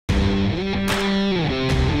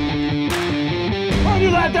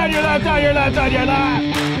left, on your left, on your left, on your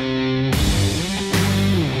left.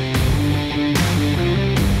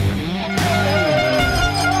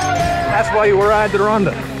 That's why you ride the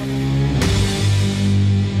Ronde.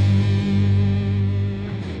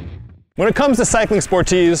 When it comes to cycling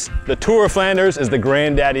sportives, the Tour of Flanders is the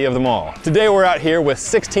granddaddy of them all. Today we're out here with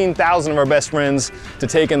 16,000 of our best friends to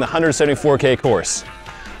take in the 174K course.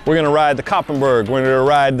 We're gonna ride the Koppenberg, we're gonna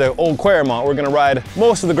ride the Old Quaremont, we're gonna ride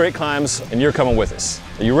most of the great climbs, and you're coming with us.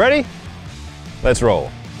 Are you ready? Let's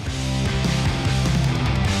roll.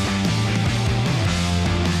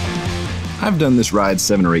 I've done this ride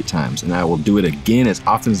 7 or 8 times, and I will do it again as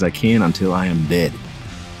often as I can until I am dead.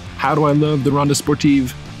 How do I love the Ronde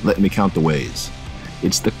Sportive? Let me count the ways.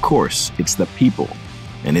 It's the course, it's the people,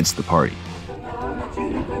 and it's the party.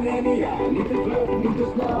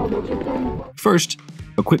 First,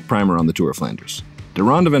 a quick primer on the Tour of Flanders. The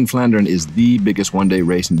Ronde van Vlaanderen is the biggest one-day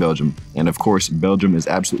race in Belgium, and of course, Belgium is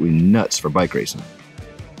absolutely nuts for bike racing.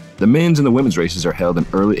 The men's and the women's races are held in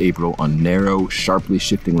early April on narrow, sharply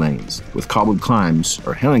shifting lanes, with cobbled climbs,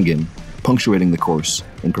 or hellingen, punctuating the course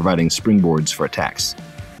and providing springboards for attacks.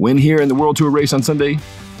 Win here in the World Tour race on Sunday,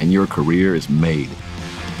 and your career is made.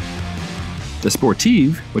 The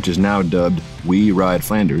Sportive, which is now dubbed We Ride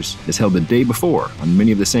Flanders, is held the day before on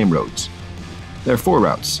many of the same roads. There are 4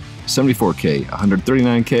 routes: 74K,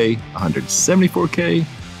 139K, 174K,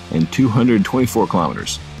 and 224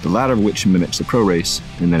 kilometers, the latter of which mimics the pro race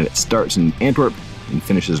in that it starts in Antwerp and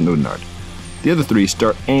finishes in Oudenaarde. The other 3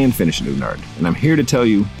 start and finish in Oudenaarde, and I'm here to tell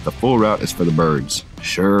you the full route is for the birds.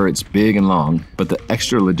 Sure, it's big and long, but the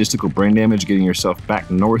extra logistical brain damage getting yourself back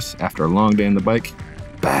north after a long day on the bike?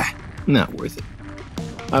 Bah, not worth it.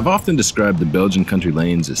 I've often described the Belgian country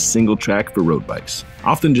lanes as single track for road bikes.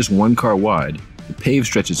 Often just 1 car wide, the paved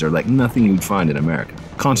stretches are like nothing you'd find in America.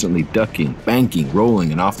 Constantly ducking, banking,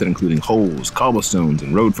 rolling, and often including holes, cobblestones,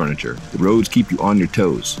 and road furniture. The roads keep you on your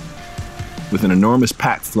toes. With an enormous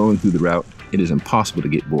pack flowing through the route, it is impossible to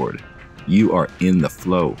get bored. You are in the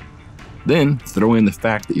flow. Then, throw in the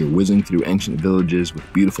fact that you're whizzing through ancient villages with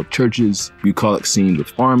beautiful churches, bucolic scenes with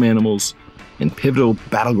farm animals, and pivotal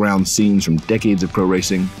battleground scenes from decades of pro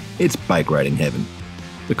racing. It's bike riding heaven.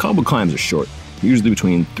 The cobble climbs are short, usually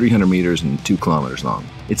between 300 meters and 2 kilometers long.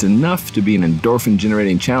 It's enough to be an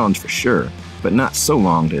endorphin-generating challenge for sure, but not so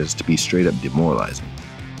long as to be straight up demoralizing.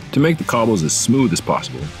 To make the cobbles as smooth as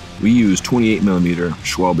possible, we use 28mm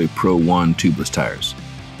Schwalbe Pro 1 tubeless tires.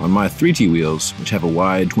 On my 3T wheels, which have a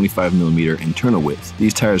wide 25mm internal width,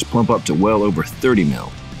 these tires plump up to well over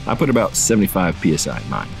 30mm. I put about 75 psi in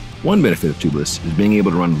mine. One benefit of tubeless is being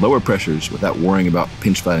able to run lower pressures without worrying about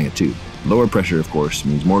pinch flatting a tube. Lower pressure, of course,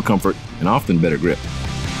 means more comfort and often better grip.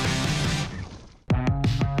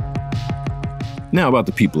 Now about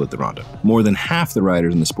the people at the Ronde. More than half the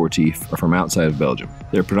riders in the Sportif are from outside of Belgium.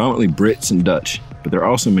 They're predominantly Brits and Dutch, but there are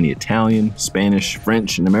also many Italian, Spanish,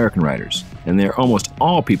 French, and American riders. And they're almost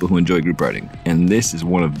all people who enjoy group riding, and this is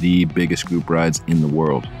one of the biggest group rides in the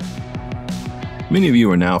world. Many of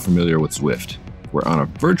you are now familiar with Zwift, where on a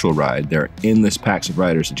virtual ride, there are endless packs of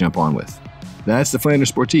riders to jump on with. That's the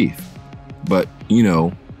Flanders Sportif, but, you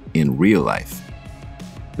know, in real life.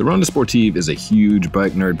 The Ronde Sportive is a huge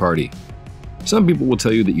bike nerd party. Some people will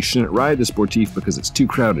tell you that you shouldn't ride the Sportif because it's too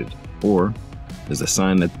crowded, or, as the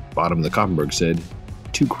sign at the bottom of the Koppenberg said,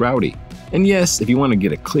 too crowdy. And yes, if you want to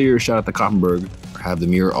get a clear shot at the Koppenberg, or have the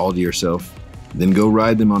mirror all to yourself, then go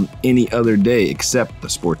ride them on any other day except the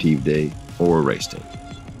Sportive day or race day.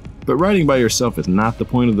 But riding by yourself is not the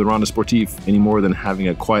point of the Ronde Sportive any more than having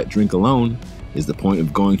a quiet drink alone is the point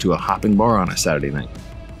of going to a hopping bar on a Saturday night.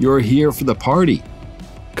 You're here for the party.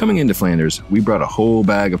 Coming into Flanders, we brought a whole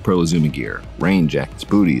bag of Pro Lazuma gear, rain jackets,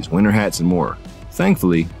 booties, winter hats, and more.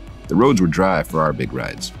 Thankfully, the roads were dry for our big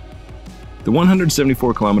rides. The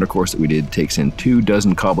 174-kilometer course that we did takes in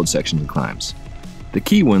 24 cobbled sections and climbs. The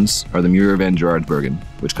key ones are the Muur van Gerardsbergen,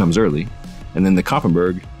 which comes early, and then the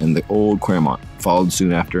Koppenberg and the Old Quaremont, followed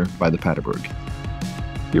soon after by the Paterberg.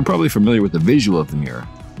 You're probably familiar with the visual of the Muur,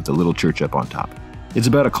 with the little church up on top. It's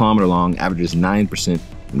about 1 kilometer long, averages 9%,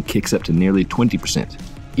 and kicks up to nearly 20%.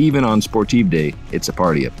 Even on Sportive Day, it's a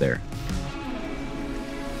party up there.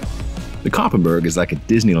 The Koppenberg is like a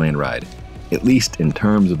Disneyland ride, at least in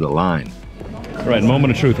terms of the line. All right,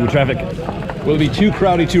 moment of truth with traffic. Will it be too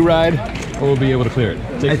crowded to ride, or will we be able to clear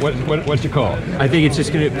it? What's your call? I think it's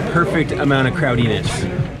just going to be a perfect amount of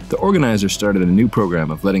crowdiness. The organizers started a new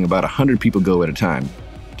program of letting about 100 people go at a time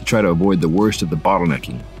to try to avoid the worst of the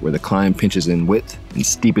bottlenecking, where the climb pinches in width and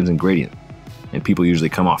steepens in gradient, and people usually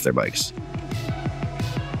come off their bikes.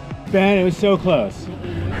 Ben, it was so close.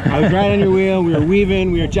 I was right on your wheel, we were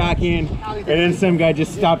weaving, we were jockeying, and then some guy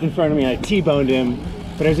just stopped in front of me, I T-boned him,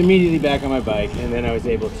 But I was immediately back on my bike, and then I was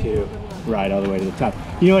able to ride all the way to the top.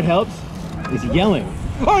 You know what helps? Is yelling.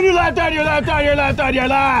 On your left, on your left, on your left, on your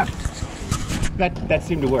left! That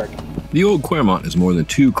seemed to work. The old Claremont is more than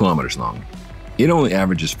 2 kilometers long. It only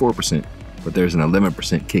averages 4%, but there's an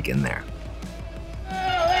 11% kick in there.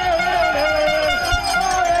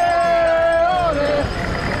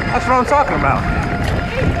 That's what I'm talking about.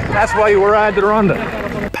 That's why you ride the Ronde.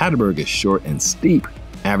 Paterberg is short and steep,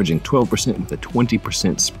 averaging 12% with a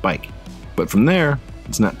 20% spike. But from there,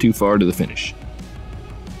 it's not too far to the finish.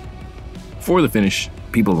 For the finish,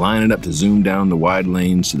 people line it up to zoom down the wide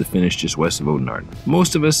lanes to the finish just west of Oudenaarde.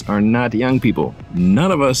 Most of us are not young people.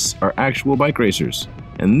 None of us are actual bike racers.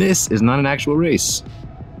 And this is not an actual race.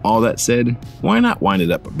 All that said, why not wind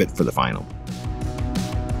it up a bit for the final?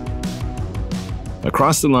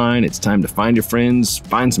 Across the line, it's time to find your friends,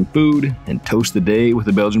 find some food, and toast the day with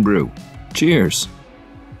a Belgian brew. Cheers!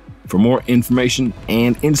 For more information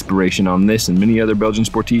and inspiration on this and many other Belgian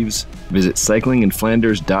sportives, visit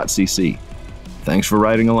cyclinginflanders.cc. Thanks for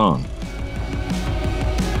riding along.